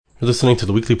You're listening to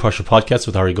the weekly Parsha podcast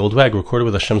with Ari Goldwag, recorded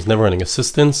with Hashem's never-ending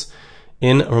assistance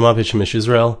in Ramat Beit Shemesh,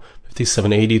 Israel,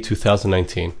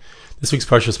 5780-2019. This week's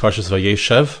Parsha is Parshas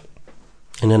Vayeshev,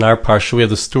 and in our Parsha we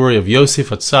have the story of Yosef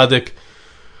HaTzadik.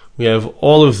 We have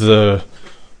all of the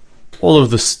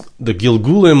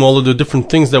Gilgulim, all of the different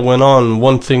things that went on.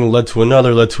 One thing led to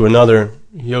another.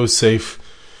 Yosef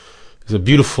is a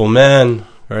beautiful man,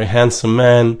 very handsome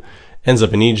man, ends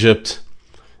up in Egypt,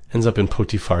 ends up in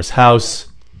Potiphar's house.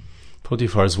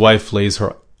 Potiphar's wife lays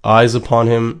her eyes upon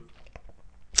him,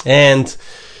 and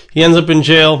he ends up in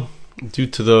jail due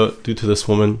to this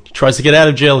woman. He tries to get out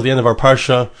of jail at the end of our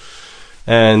parsha,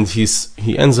 and he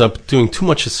ends up doing too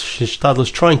much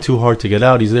hishtadlus, trying too hard to get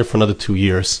out. He's there for another 2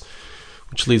 years,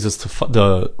 which leads us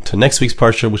to next week's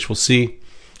parsha, which we'll see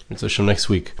next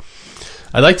week.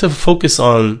 I'd like to focus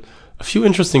on a few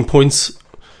interesting points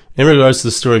in regards to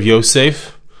the story of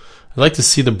Yosef. I'd like to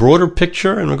see the broader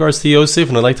picture in regards to Yosef,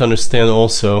 and I'd like to understand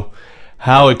also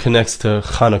how it connects to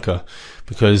Hanukkah,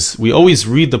 because we always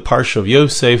read the parsha of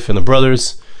Yosef and the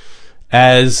brothers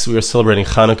as we are celebrating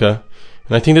Hanukkah,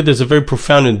 and I think that there's a very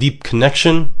profound and deep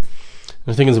connection.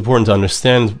 I think it's important to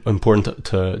understand, important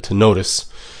to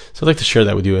notice. So I'd like to share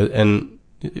that with you, and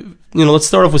let's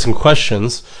start off with some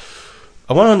questions.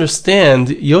 I want to understand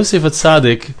Yosef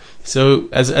HaTzadik. So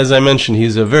as I mentioned,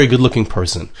 he's a very good-looking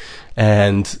person,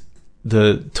 and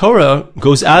the Torah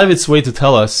goes out of its way to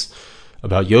tell us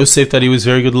about Yosef, that he was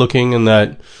very good looking and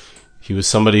that he was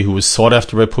somebody who was sought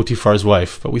after by Potiphar's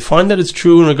wife. But we find that it's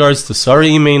true in regards to Sarah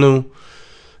Imenu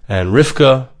and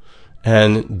Rivka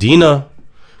and Dinah.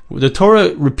 The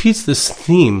Torah repeats this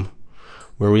theme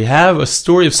where we have a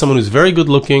story of someone who's very good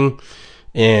looking,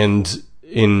 and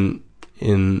in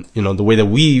the way that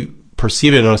we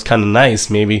perceive it, and it's kind of nice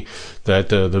maybe that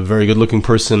the very good looking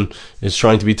person is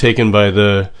trying to be taken by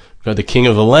the king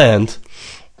of the land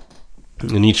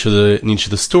in each of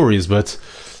the stories, but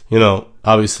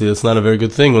obviously that's not a very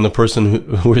good thing when the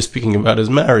person who we're speaking about is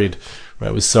married,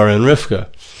 right, with Sarah and Rivka.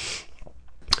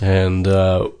 And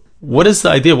what is the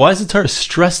idea? Why does the Torah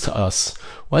stress to us?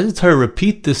 Why does the Torah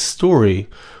repeat this story?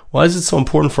 Why is it so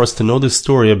important for us to know this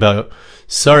story about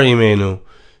Sarah Imenu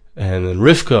and then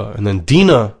Rivka and then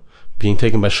Dinah being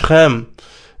taken by Shechem?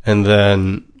 And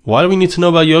then why do we need to know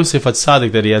about Yosef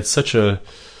HaTzadik, that he had such a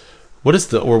what's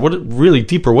the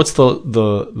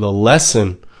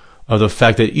lesson of the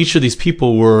fact that each of these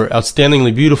people were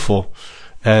outstandingly beautiful,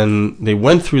 and they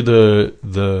went through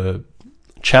the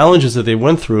challenges that they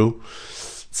went through?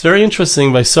 It's very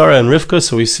interesting by Sarah and Rivka.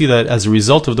 So we see that as a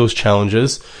result of those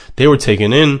challenges, they were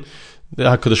taken in. The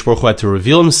HaKadosh Baruch Hu had to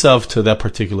reveal himself to that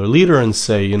particular leader and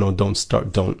say, don't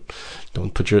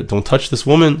touch this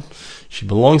woman. She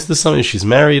belongs to somebody. She's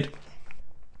married.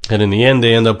 And in the end,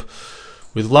 they end up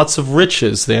with lots of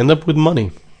riches. They end up with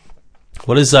money.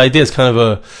 What is the idea? It's kind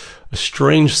of a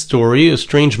strange story, a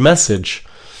strange message.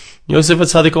 Yosef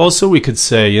HaTzadik also, we could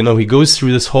say, he goes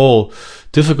through this whole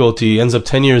difficulty, ends up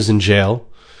 10 years in jail,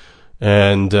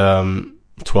 and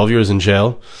 12 years in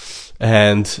jail,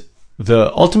 and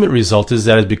the ultimate result is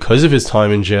that because of his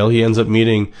time in jail, he ends up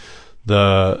meeting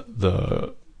the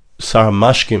Sar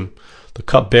HaMashkim, the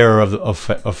cupbearer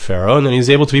of Pharaoh, and then he's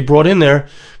able to be brought in there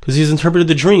because he's interpreted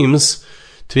the dreams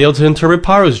to be able to interpret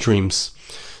Paro's dreams.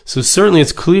 So certainly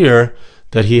it's clear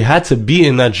that he had to be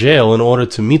in that jail in order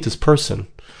to meet this person,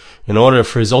 in order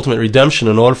for his ultimate redemption,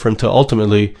 in order for him to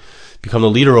ultimately become the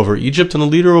leader over Egypt and the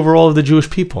leader over all of the Jewish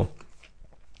people.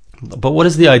 But what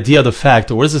is the idea of the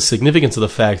fact, or what is the significance of the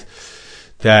fact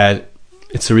that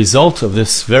it's a result of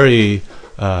this very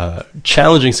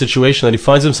challenging situation that he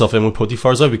finds himself in with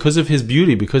Potiphar's wife, because of his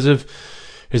beauty, because of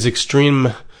his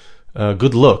extreme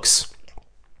good looks?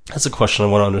 That's a question I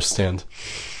want to understand.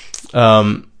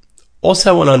 Also,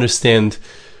 I want to understand,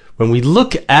 when we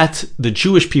look at the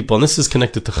Jewish people, and this is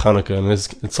connected to Hanukkah, and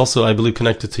it's also, I believe,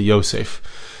 connected to Yosef.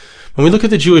 When we look at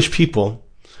the Jewish people,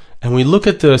 and we look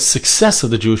at the success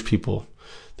of the Jewish people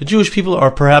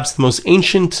are perhaps the most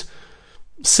ancient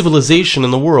civilization in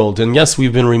the world. And yes,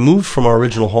 we've been removed from our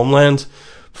original homeland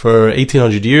for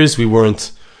 1800 years. We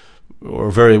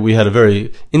had a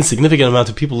very insignificant amount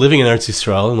of people living in Eretz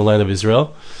Yisrael, in the land of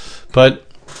Israel. But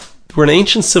we're an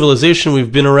ancient civilization.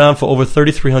 We've been around for over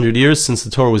 3,300 years since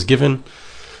the Torah was given.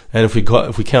 And if we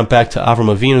count back to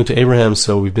Avram Avinu, to Abraham,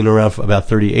 so we've been around for about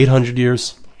 3,800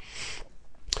 years.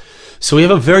 So we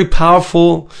have a very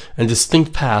powerful and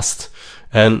distinct past,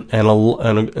 and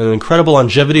an incredible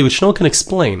longevity which no one can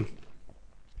explain.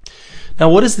 Now,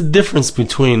 what is the difference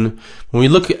between, when we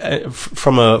look at,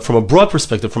 from a broad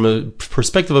perspective, from a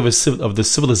perspective of the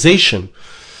civilization,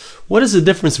 what is the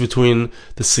difference between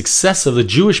the success of the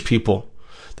Jewish people,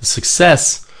 the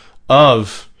success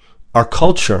of our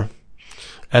culture,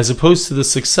 as opposed to the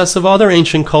success of other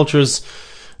ancient cultures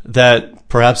that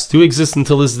perhaps do exist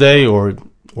until this day, or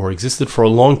existed for a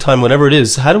long time, whatever it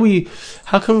is, how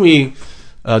can we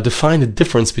define the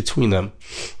difference between them?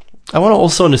 I want to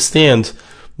also understand,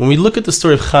 when we look at the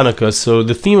story of Hanukkah, so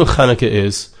the theme of Hanukkah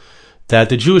is that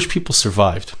the Jewish people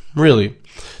survived. Really.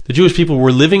 The Jewish people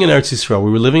were living in Eretz Yisrael.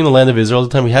 We were living in the land of Israel at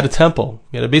the time. We had a temple.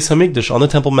 We had a Beis Hamikdash on the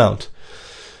Temple Mount.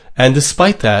 And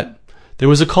despite that, there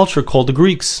was a culture called the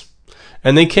Greeks.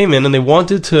 And they came in and they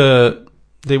wanted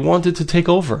to take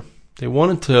over. They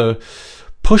wanted to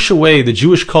push away the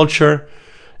Jewish culture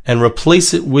and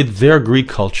replace it with their Greek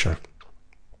culture.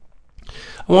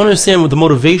 I want to understand what the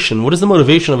motivation. What is the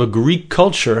motivation of a Greek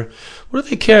culture? What do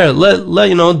they care? Let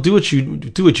do what you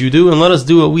do, and let us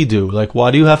do what we do. Like,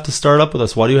 why do you have to start up with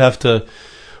us? Why do you have to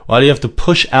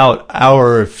push out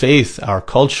our faith, our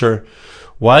culture?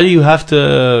 Why do you have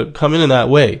to come in that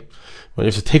way? Why do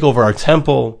you have to take over our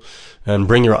temple and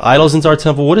bring your idols into our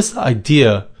temple? What is the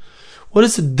idea? What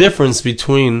is the difference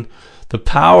between the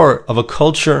power of a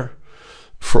culture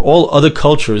for all other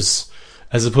cultures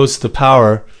as opposed to the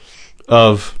power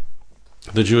of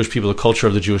the Jewish people, the culture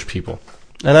of the Jewish people?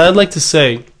 And I'd like to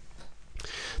say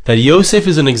that Yosef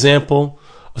is an example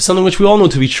of something which we all know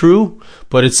to be true,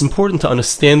 but it's important to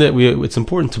understand it. It's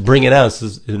important to bring it out.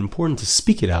 It's important to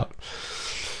speak it out.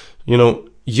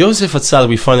 Yosef Atzadik,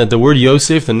 we find that the word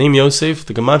Yosef, the name Yosef,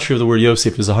 the gematria of the word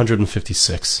Yosef is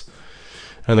 156.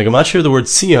 And the gematria of the word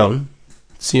Tzion,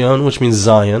 which means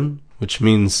Zion, which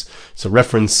means it's a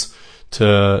reference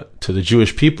to the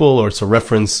Jewish people, or it's a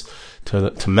reference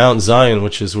to Mount Zion,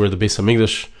 which is where the Beis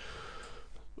Hamikdash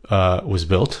was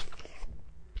built.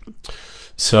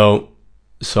 So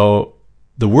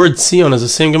the word Tzion is the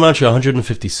same gematria,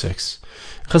 156.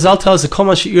 Chazal tells us, Kol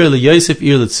ma she'ir leYosef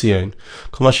ir leTzion.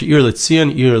 Kol ma she'ir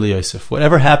leTzion ir leYosef.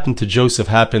 Whatever happened to Joseph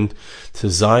happened to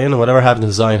Zion, and whatever happened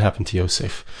to Zion happened to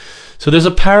Yosef. So there's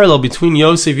a parallel between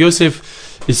Yosef.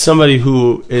 Yosef is somebody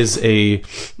who is a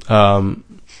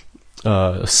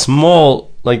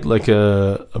small, like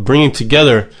a bringing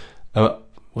together,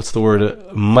 what's the word?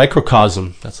 A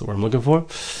microcosm. That's the word I'm looking for.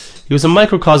 He was a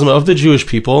microcosm of the Jewish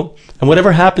people, and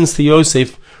whatever happens to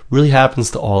Yosef really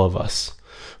happens to all of us.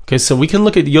 Okay, so we can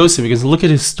look at Yosef, we can look at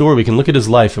his story, we can look at his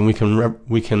life, and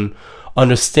we can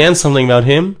understand something about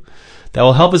him that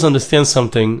will help us understand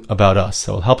something about us,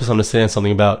 that will help us understand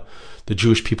something about the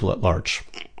Jewish people at large.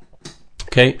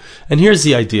 Okay, and here's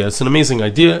the idea. It's an amazing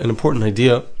idea, an important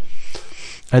idea,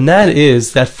 and that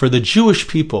is that for the Jewish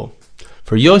people,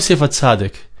 for Yosef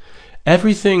Atzadik,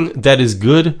 everything that is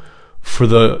good for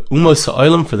the Ummos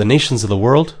Ha'olam, for the nations of the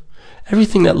world,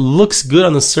 everything that looks good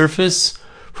on the surface,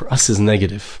 for us is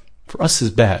negative. For us is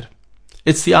bad.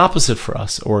 It's the opposite for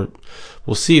us, or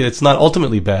we'll see. It's not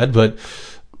ultimately bad, but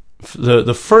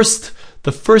the first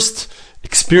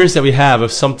experience that we have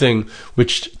of something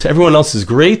which to everyone else is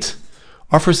great,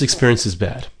 our first experience is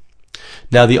bad.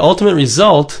 Now, the ultimate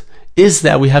result is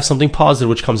that we have something positive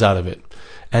which comes out of it,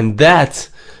 and that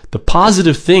the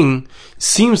positive thing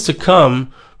seems to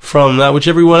come from that which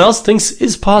everyone else thinks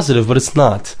is positive, but it's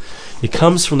not. It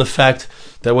comes from the fact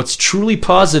that what's truly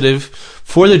positive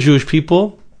for the Jewish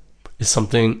people is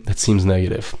something that seems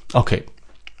negative. Okay,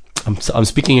 I'm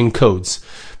speaking in codes,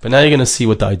 but now you're going to see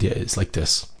what the idea is, like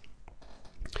this.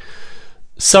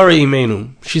 Sarah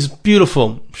Imenu, she's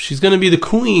beautiful. She's going to be the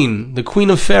queen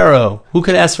of Pharaoh. Who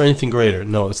could ask for anything greater?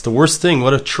 No, it's the worst thing.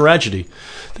 What a tragedy.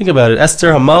 Think about it.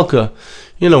 Esther Hamalka.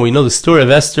 We know the story of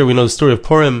Esther. We know the story of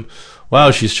Purim. Wow,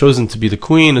 she's chosen to be the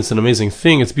queen. It's an amazing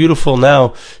thing. It's beautiful.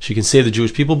 Now she can save the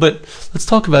Jewish people. But let's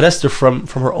talk about Esther from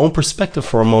her own perspective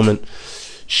for a moment.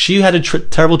 She had a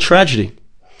terrible tragedy.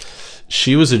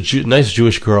 She was a nice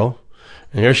Jewish girl,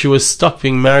 and here she was stuck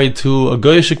being married to a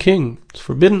Goyish king. It's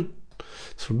forbidden.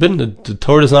 It's forbidden. The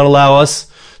Torah does not allow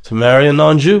us to marry a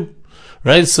non-Jew,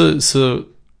 right? So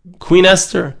Queen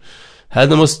Esther had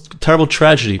the most terrible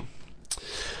tragedy.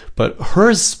 But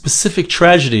her specific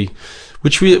tragedy,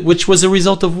 which was a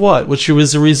result of what? Which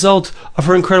was a result of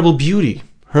her incredible beauty,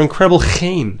 her incredible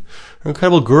chen, her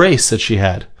incredible grace that she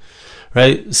had,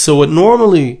 right? So what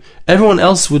normally everyone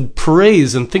else would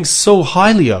praise and think so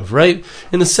highly of, right?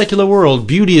 In the secular world,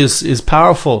 beauty is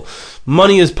powerful,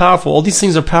 money is powerful, all these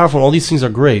things are powerful, all these things are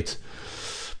great,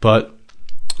 but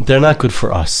they're not good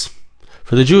for us.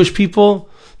 For the Jewish people,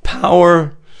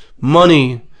 power,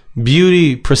 money,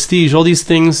 beauty, prestige, all these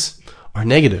things are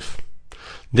negative.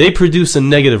 They produce a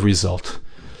negative result.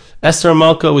 Esther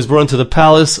Hamalka was brought into the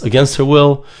palace against her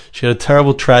will. She had a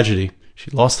terrible tragedy.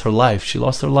 She lost her life.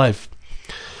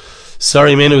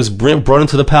 Sarah Imenu was brought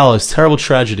into the palace. Terrible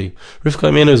tragedy. Rivka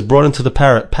Imenu was brought into the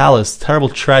palace. Terrible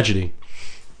tragedy.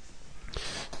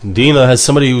 Dina has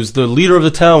somebody who's the leader of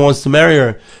the town, wants to marry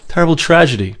her. Terrible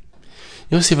tragedy.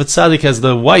 Yosef HaTzadik has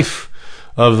the wife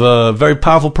of a very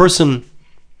powerful person,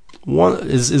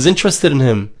 is interested in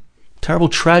him. Terrible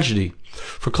tragedy.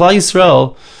 For Klal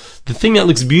Yisrael, the thing that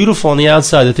looks beautiful on the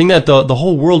outside, the thing that the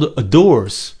whole world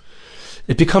adores,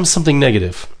 it becomes something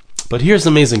negative. But here's the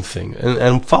amazing thing,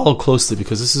 and follow closely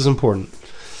because this is important.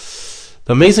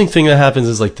 The amazing thing that happens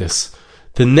is like this.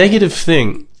 The negative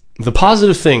thing, the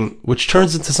positive thing, which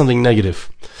turns into something negative.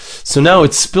 So now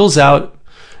it spills out,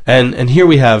 and here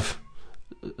we have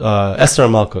Esther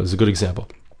HaMalka is a good example.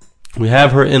 We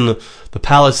have her in the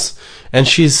palace, and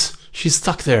she's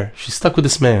stuck there. She's stuck with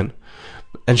this man.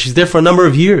 And she's there for a number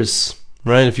of years,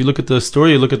 right? If you look at the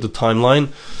story, you look at the timeline,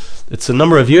 it's a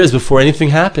number of years before anything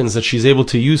happens that she's able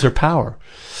to use her power.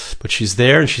 But she's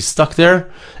there, and she's stuck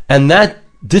there, and that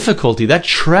difficulty, that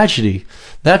tragedy,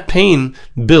 that pain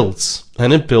builds,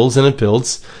 and it builds, and it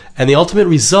builds, and the ultimate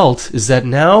result is that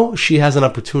now she has an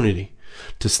opportunity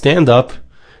to stand up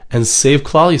and save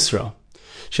Klal Yisrael.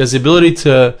 She has the ability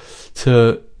to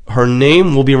her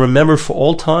name will be remembered for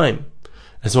all time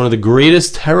as one of the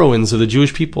greatest heroines of the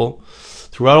Jewish people.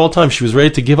 Throughout all time, she was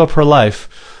ready to give up her life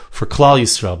for Klal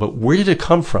Yisrael. But where did it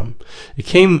come from? It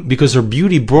came because her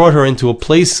beauty brought her into a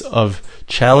place of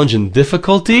challenge and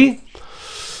difficulty.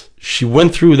 She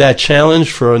went through that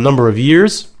challenge for a number of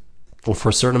years, or for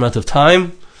a certain amount of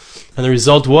time, and the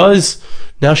result was,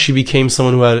 now she became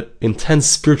someone who had intense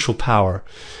spiritual power,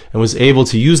 and was able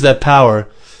to use that power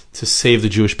to save the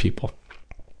Jewish people.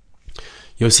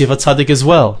 Yosef HaTzadik as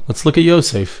well. Let's look at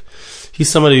Yosef. He's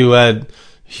somebody who had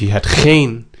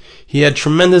chen. He had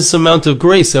tremendous amount of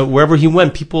grace. Wherever he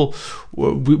went, people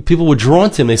were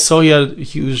drawn to him. They saw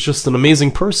he was just an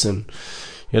amazing person.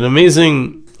 He had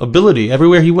amazing ability.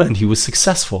 Everywhere he went, he was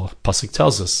successful. Pasuk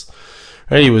tells us.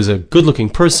 Right? He was a good-looking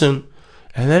person.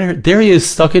 And then there he is,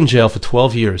 stuck in jail for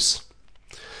 12 years.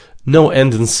 No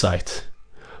end in sight.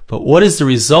 But what is the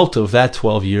result of that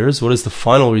 12 years? What is the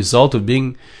final result of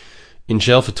being in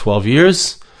jail for 12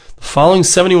 years? The following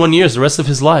 71 years, the rest of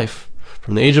his life,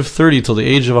 from the age of 30 till the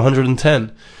age of 110,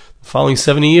 the following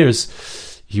 70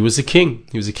 years, he was a king.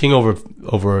 He was a king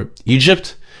over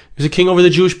Egypt. He was a king over the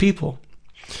Jewish people.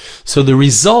 So the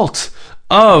result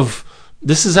of,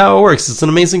 this is how it works. It's an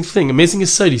amazing thing. Amazing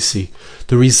insight, you see.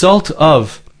 The result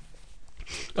of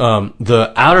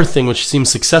the outer thing, which seems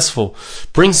successful,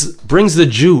 brings the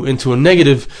Jew into a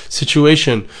negative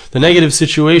situation. The negative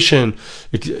situation,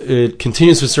 it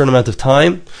continues for a certain amount of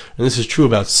time, and this is true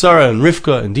about Sarah and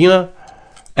Rivka and Dinah.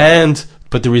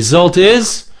 But the result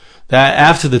is that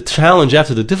after the challenge,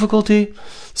 after the difficulty,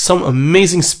 some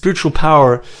amazing spiritual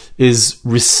power is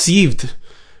received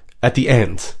at the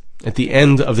end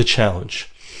of the challenge.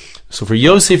 So for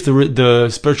Yosef, the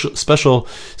special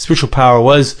spiritual power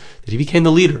was that he became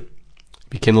the leader. He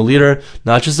became the leader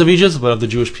not just of Egypt, but of the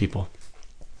Jewish people.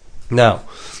 Now,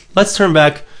 let's turn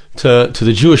back to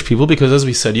the Jewish people, because as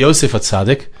we said, Yosef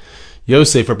HaTzadik,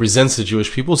 Yosef represents the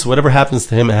Jewish people, so whatever happens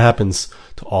to him, it happens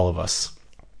to all of us.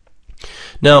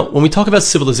 Now, when we talk about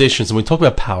civilizations and we talk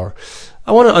about power,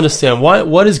 I want to understand why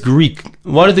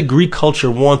did the Greek culture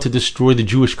want to destroy the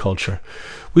Jewish culture?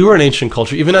 We were an ancient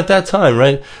culture, even at that time,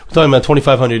 right? We're talking about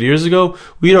 2,500 years ago.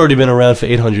 We had already been around for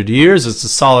 800 years. It's a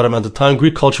solid amount of time.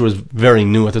 Greek culture was very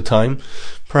new at the time.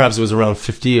 Perhaps it was around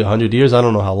 50, 100 years. I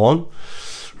don't know how long,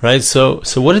 right? So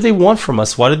what did they want from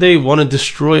us? Why did they want to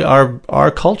destroy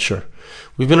our culture?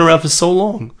 We've been around for so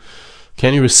long.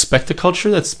 Can you respect a culture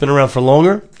that's been around for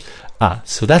longer?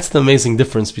 So that's the amazing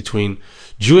difference between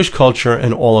Jewish culture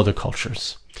and all other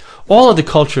cultures. All other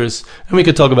cultures, and we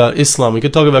could talk about Islam, we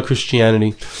could talk about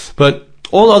Christianity, but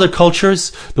all other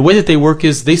cultures, the way that they work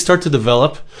is they start to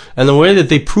develop, and the way that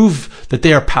they prove that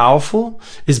they are powerful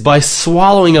is by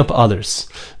swallowing up others,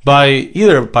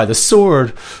 either by the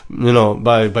sword,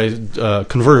 by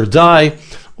convert or die,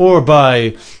 or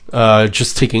by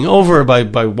just taking over,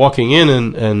 by walking in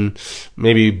and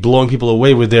maybe blowing people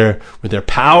away with their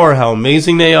power, how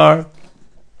amazing they are.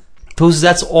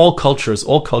 That's all cultures.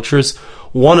 All cultures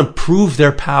want to prove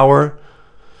their power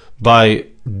by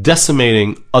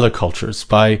decimating other cultures,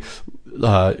 by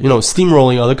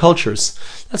steamrolling other cultures.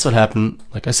 That's what happened,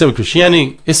 like I said, with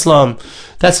Christianity, Islam.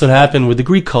 That's what happened with the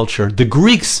Greek culture. The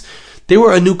Greeks, they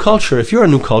were a new culture. If you're a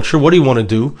new culture, what do you want to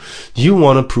do? You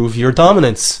want to prove your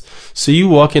dominance. So you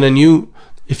walk in and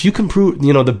if you can prove,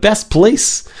 the best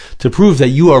place to prove that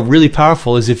you are really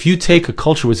powerful is if you take a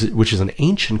culture which is an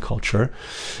ancient culture,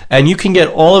 and you can get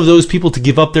all of those people to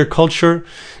give up their culture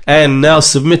and now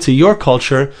submit to your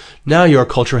culture. Now your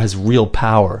culture has real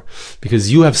power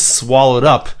because you have swallowed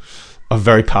up a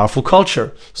very powerful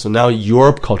culture. So now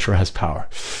your culture has power.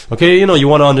 Okay, you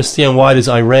want to understand, why does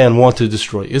Iran want to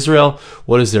destroy Israel?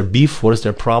 What is their beef? What is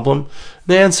their problem?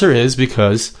 The answer is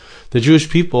because the Jewish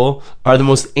people are the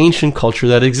most ancient culture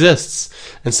that exists.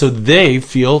 And so they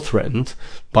feel threatened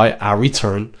by our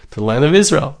return to the land of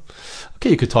Israel. Okay,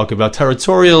 you could talk about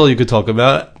territorial, you could talk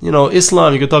about,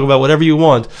 Islam, you could talk about whatever you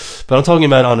want, but I'm talking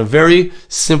about on a very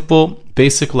simple,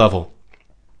 basic level.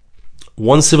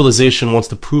 One civilization wants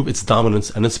to prove its dominance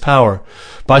and its power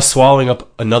by swallowing up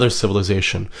another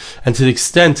civilization. And to the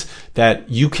extent that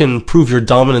you can prove your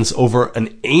dominance over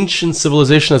an ancient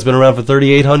civilization that's been around for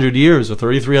 3,800 years or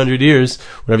 3,300 years,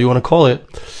 whatever you want to call it,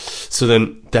 so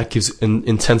then that gives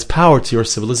intense power to your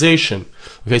civilization.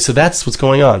 Okay, so that's what's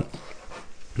going on.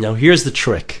 Now here's the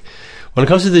trick. When it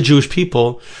comes to the Jewish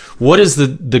people, what is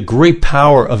the great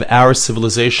power of our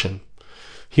civilization?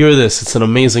 Hear this, it's an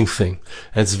amazing thing.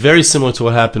 And it's very similar to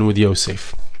what happened with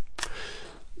Yosef.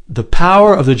 The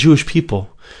power of the Jewish people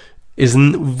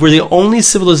we're the only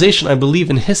civilization, I believe,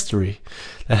 in history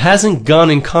that hasn't gone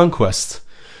in conquest,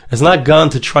 has not gone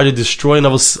to try to destroy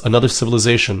another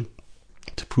civilization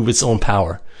to prove its own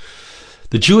power.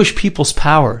 The Jewish people's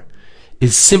power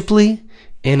is simply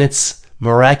in its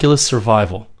miraculous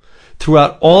survival.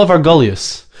 Throughout all of our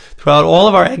gulius, throughout all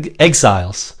of our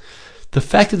exiles, the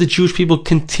fact that the Jewish people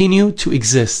continue to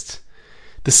exist,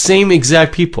 the same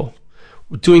exact people,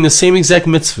 doing the same exact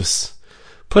mitzvahs,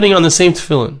 putting on the same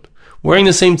tefillin, wearing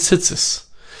the same tzitzis,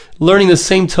 learning the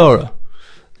same Torah,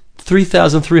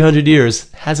 3,300 years,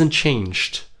 hasn't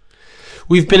changed.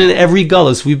 We've been in every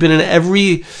gullus, we've been in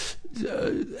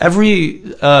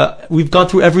we've gone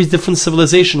through every different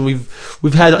civilization.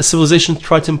 We've had civilizations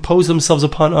try to impose themselves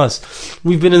upon us.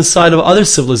 We've been inside of other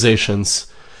civilizations.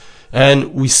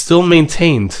 And we still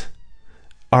maintained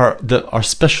our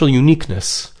special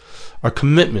uniqueness, our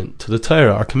commitment to the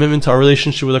Torah, our commitment to our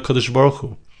relationship with HaKadosh Baruch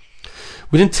Hu.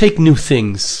 We didn't take new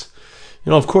things.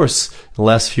 Of course, in the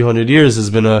last few hundred years, there's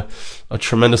been a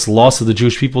tremendous loss of the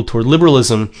Jewish people toward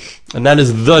liberalism, and that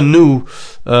is the new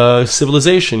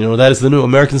civilization. That is the new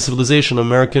American civilization,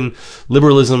 American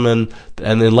liberalism and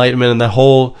enlightenment, and that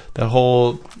whole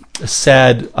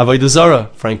sad avodah zarah,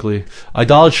 frankly,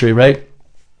 idolatry, right?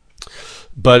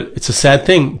 But it's a sad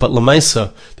thing. But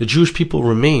Lamaisa, the Jewish people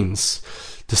remains,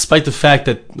 despite the fact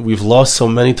that we've lost so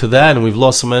many to that, and we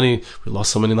lost so many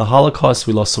in the Holocaust,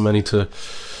 we lost so many to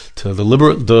the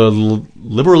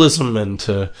liberalism and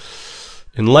to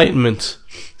enlightenment.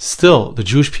 Still, the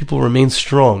Jewish people remain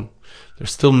strong.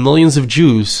 There's still millions of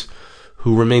Jews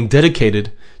who remain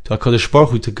dedicated to HaKadosh Baruch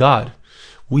Hu, to God.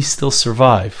 We still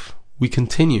survive. We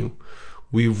continue.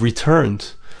 We've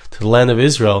returned to the land of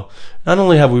Israel. Not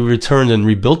only have we returned and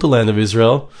rebuilt the land of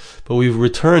Israel, but we've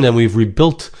returned and we've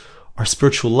rebuilt our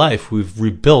spiritual life. We've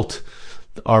rebuilt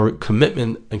our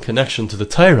commitment and connection to the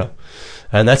Torah.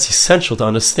 And that's essential to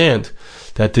understand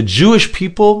that the Jewish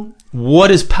people,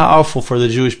 what is powerful for the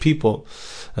Jewish people?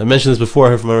 I mentioned this before.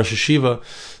 I heard from a Rosh Hashiva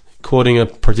quoting a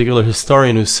particular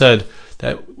historian who said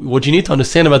that what you need to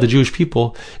understand about the Jewish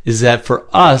people is that for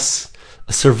us,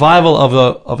 a survival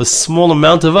of a small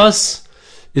amount of us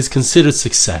is considered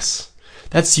success.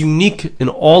 That's unique in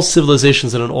all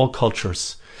civilizations and in all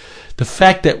cultures. The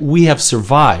fact that we have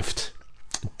survived,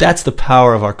 that's the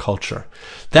power of our culture.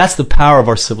 That's the power of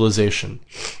our civilization.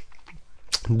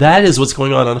 That is what's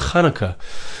going on Hanukkah.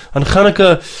 On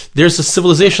Hanukkah, there's a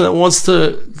civilization that wants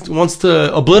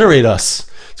to obliterate us.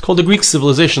 It's called the Greek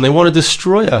civilization. They want to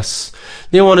destroy us.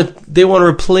 They want to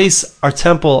replace our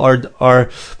temple, our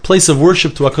place of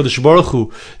worship to HaKadosh Baruch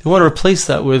Hu. They want to replace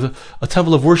that with a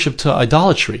temple of worship to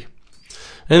idolatry.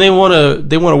 And they want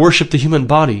to worship the human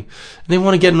body. And they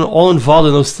want to get all involved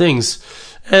in those things.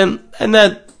 And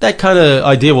that kind of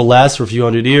idea will last for a few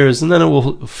hundred years, and then it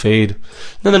will fade.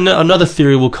 Then another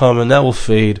theory will come, and that will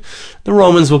fade. The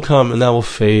Romans will come, and that will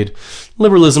fade.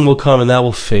 Liberalism will come, and that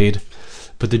will fade.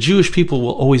 But the Jewish people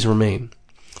will always remain.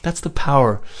 That's the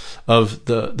power of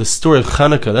the story of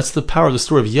Hanukkah. That's the power of the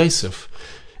story of Yosef.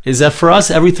 Is that for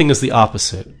us, everything is the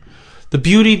opposite. The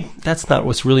beauty, that's not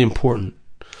what's really important.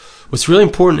 What's really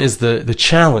important is the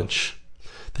challenge.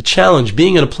 The challenge,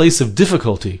 being in a place of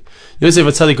difficulty. Yosef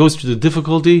HaTzadik goes through the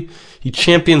difficulty. He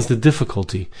champions the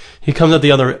difficulty. He comes at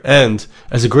the other end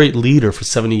as a great leader for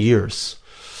 70 years.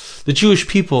 The Jewish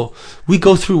people, we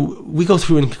go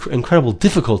through incredible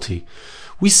difficulty.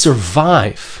 We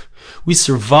survive. We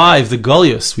survive the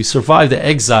Gulius. We survive the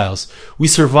exiles. We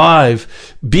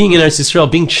survive being in Eretz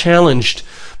Yisrael, being challenged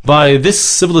by this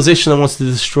civilization that wants to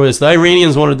destroy us. The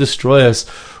Iranians want to destroy us,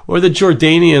 or the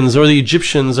Jordanians, or the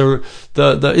Egyptians, or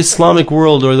the Islamic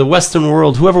world, or the Western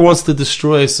world, whoever wants to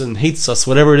destroy us and hates us,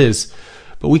 whatever it is.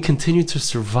 but we continue to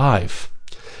survive.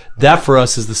 That for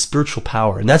us is the spiritual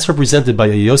power. And that's represented by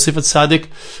a Yosef Atzadik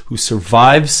who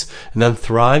survives and then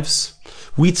thrives.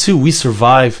 We too, we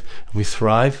survive and we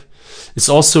thrive. It's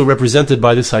also represented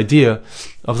by this idea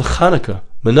of the Chanukah,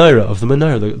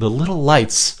 the little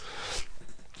lights.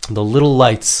 The little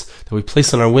lights that we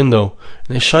place on our window,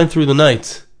 and they shine through the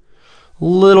night. A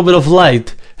little bit of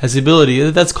light has the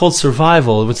ability, that's called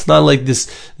survival. It's not like these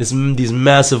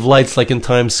massive lights like in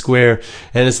Times Square,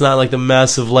 and it's not like the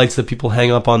massive lights that people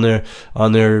hang up on their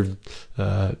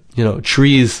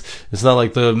trees. It's not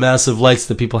like the massive lights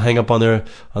that people hang up on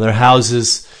their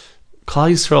houses.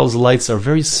 Klal Yisrael's lights are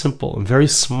very simple and very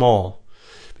small,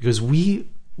 because we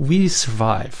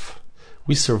survive.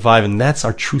 We survive, and that's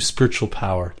our true spiritual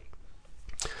power.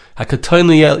 Hakatoin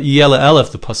Yela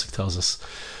Elef, the pasuk tells us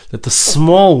that the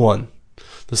small one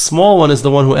is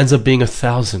the one who ends up being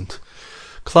 1,000.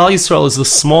 Klal Yisrael is the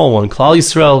small one. Klal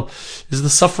Yisrael is the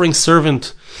suffering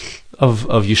servant of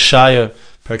Yeshaya,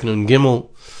 Perek Nun Gimel,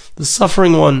 the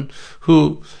suffering one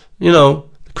who, the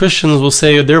Christians will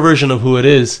say their version of who it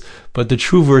is, but the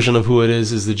true version of who it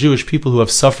is the Jewish people who have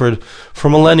suffered for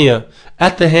millennia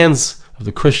at the hands of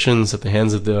the Christians, at the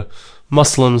hands of the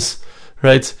Muslims,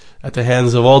 right? At the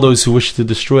hands of all those who wish to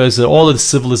destroy us, all of the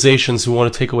civilizations who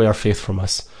want to take away our faith from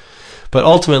us. But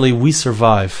ultimately, we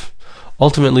survive.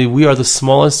 Ultimately, we are the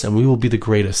smallest and we will be the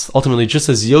greatest. Ultimately, just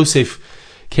as Yosef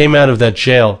came out of that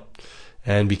jail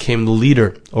and became the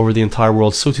leader over the entire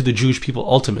world, so too the Jewish people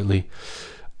ultimately.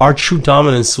 Our true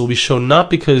dominance will be shown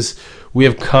not because we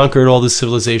have conquered all the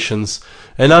civilizations,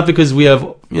 and not because we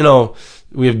have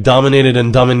dominated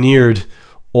and domineered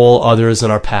all others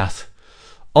in our path.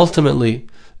 Ultimately,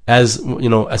 as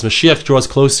Mashiach draws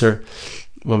closer,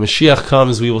 when Mashiach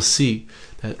comes, we will see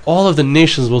that all of the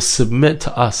nations will submit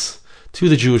to us, to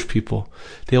the Jewish people.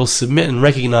 They will submit and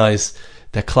recognize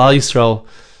that Klal Yisrael,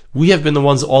 we have been the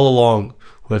ones all along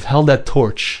who have held that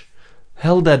torch,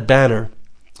 held that banner,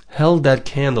 held that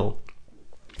candle,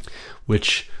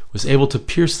 which was able to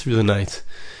pierce through the night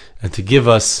and to give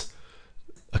us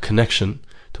a connection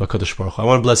to HaKadosh Baruch Hu. I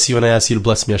want to bless you, and I ask you to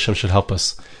bless me. Hashem should help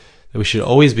us. That we should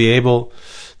always be able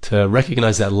to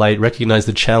recognize that light, recognize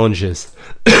the challenges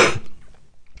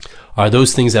are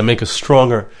those things that make us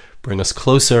stronger, bring us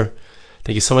closer.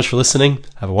 Thank you so much for listening.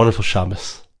 Have a wonderful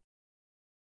Shabbos.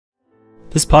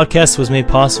 This podcast was made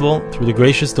possible through the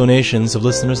gracious donations of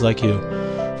listeners like you.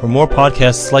 For more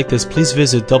podcasts like this, please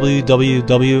visit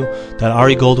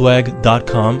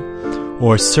www.arigoldwag.com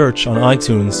or search on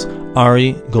iTunes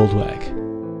Ari Goldwag.